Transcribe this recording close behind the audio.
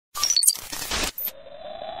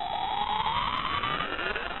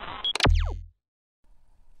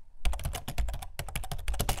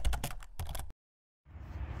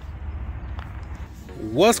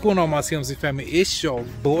What's going on, my CMC family? It's your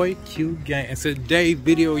boy Q Gang, and today's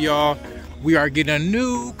video, y'all, we are getting a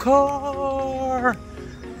new car.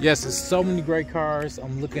 Yes, there's so many great cars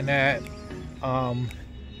I'm looking at.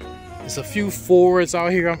 There's a few Fords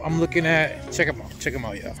out here I'm looking at. Check them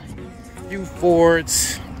out, y'all. A few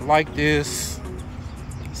Fords like this.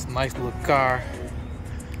 It's a nice little car.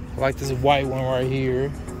 I like this white one right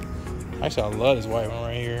here. Actually, I love this white one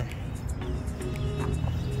right here.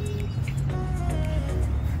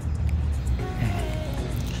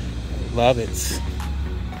 Love it.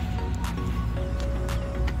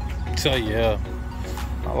 So yeah,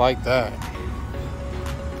 I like that.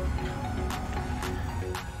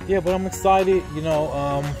 Yeah, but I'm excited. You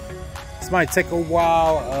know, this might take a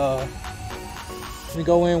while. We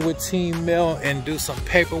go in with Team Mel and do some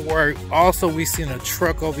paperwork. Also, we seen a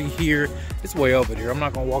truck over here. It's way over there. I'm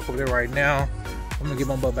not gonna walk over there right now. I'm gonna get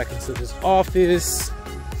my butt back into this office.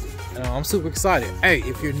 I'm super excited. Hey,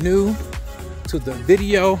 if you're new to the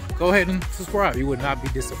video, go ahead and subscribe. You would not be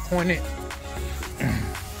disappointed.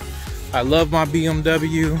 I love my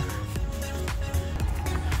BMW.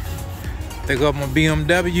 Take up my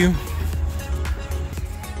BMW.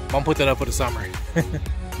 I'm gonna put that up for the summer.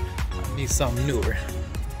 I need something newer.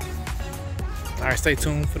 All right, stay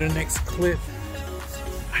tuned for the next clip.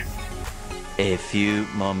 A few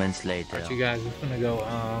moments later. All right, you guys, we're gonna go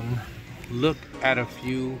look at a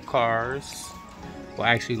few cars. Well,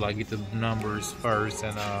 actually, like, get the numbers first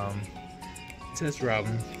and test drive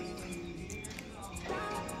them.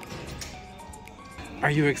 Are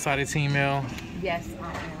you excited, Team Mel? Yes,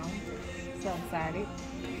 I am. So excited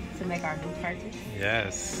to make our new purchase.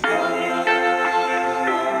 Yes.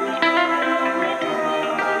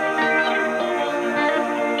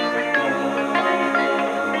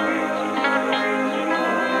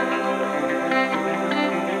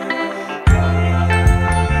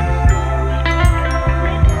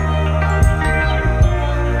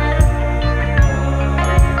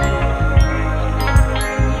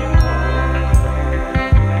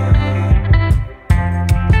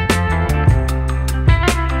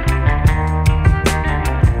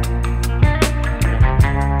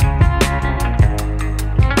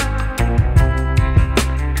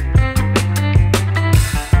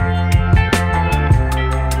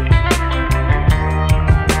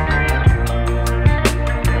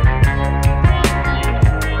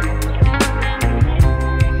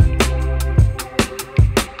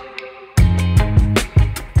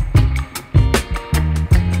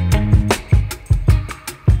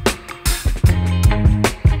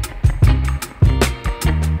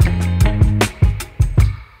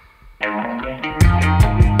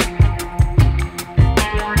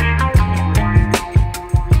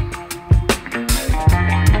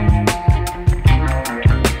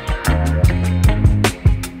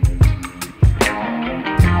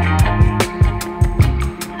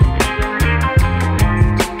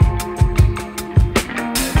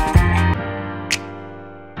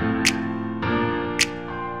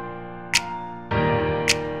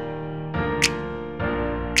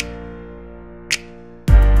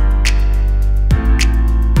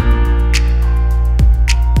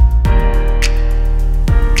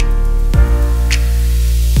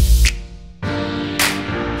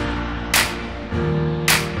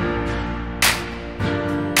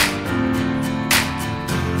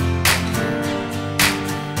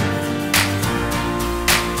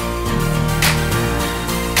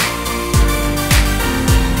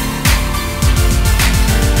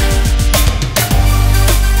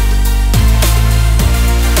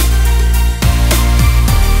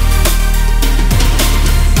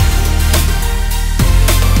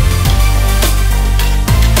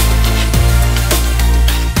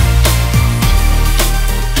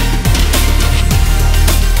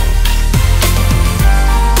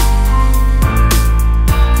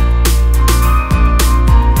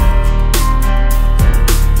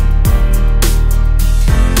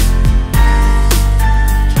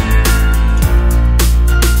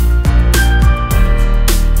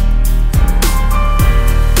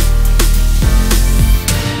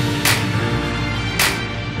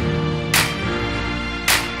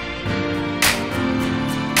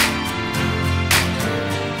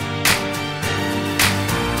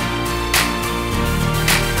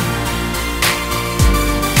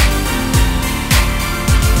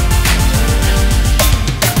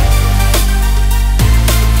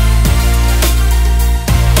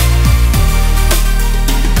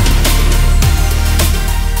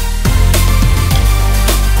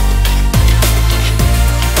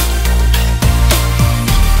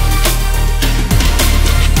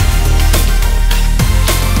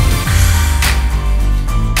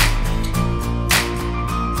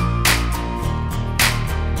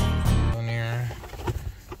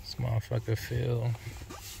 if I could feel.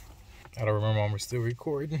 I don't remember when we're still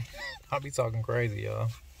recording. I'll be talking crazy, y'all.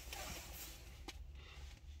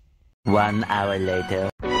 1 hour later.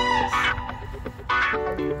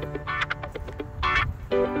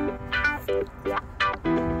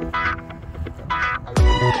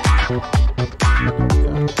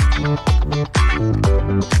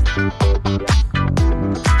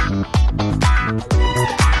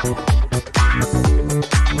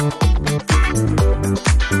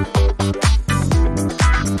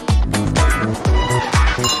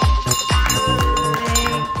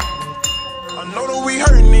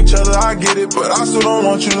 I get it, but I still don't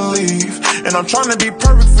want you to leave. And I'm trying to be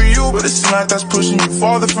perfect for you, but it seems like that's pushing you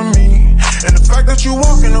farther from me. And the fact that you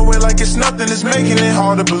walking away like it's nothing is making it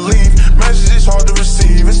hard to believe. Messages hard to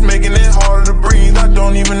receive, it's making it harder to breathe. I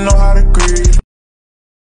don't even know how to grieve.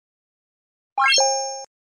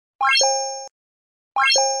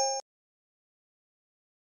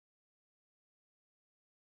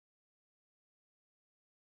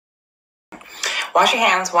 Wash your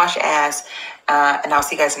hands, wash your ass, and I'll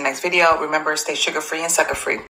see you guys in the next video. Remember, stay sugar-free and sucker-free.